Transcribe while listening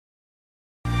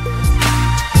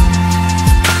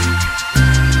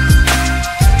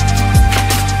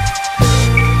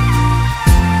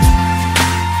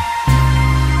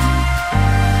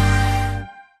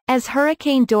As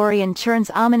Hurricane Dorian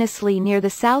churns ominously near the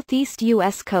southeast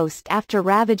U.S. coast after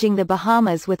ravaging the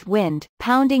Bahamas with wind,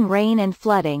 pounding rain and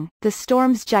flooding, the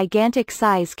storm's gigantic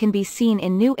size can be seen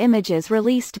in new images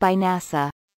released by NASA.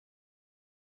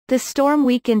 The storm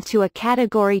weakened to a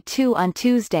Category 2 on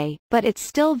Tuesday, but it's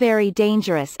still very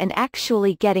dangerous and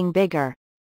actually getting bigger.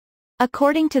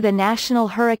 According to the National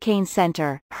Hurricane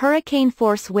Center,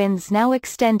 hurricane-force winds now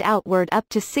extend outward up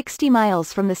to 60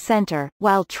 miles from the center,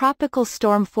 while tropical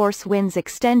storm-force winds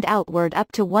extend outward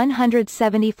up to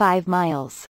 175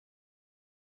 miles.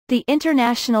 The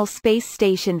International Space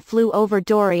Station flew over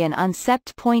Dorian on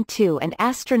Sept.2 and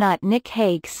astronaut Nick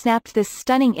Hague snapped this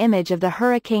stunning image of the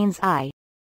hurricane's eye.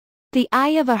 The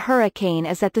eye of a hurricane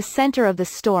is at the center of the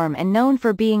storm and known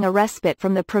for being a respite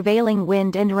from the prevailing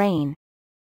wind and rain.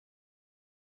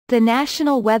 The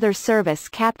National Weather Service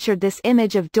captured this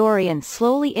image of Dorian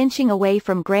slowly inching away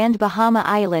from Grand Bahama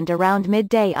Island around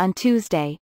midday on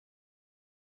Tuesday.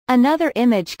 Another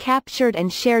image captured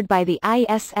and shared by the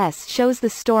ISS shows the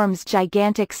storm's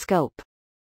gigantic scope.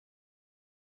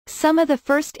 Some of the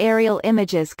first aerial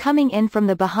images coming in from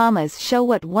the Bahamas show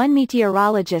what one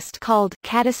meteorologist called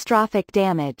catastrophic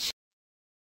damage.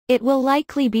 It will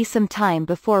likely be some time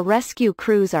before rescue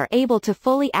crews are able to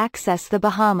fully access the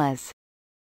Bahamas.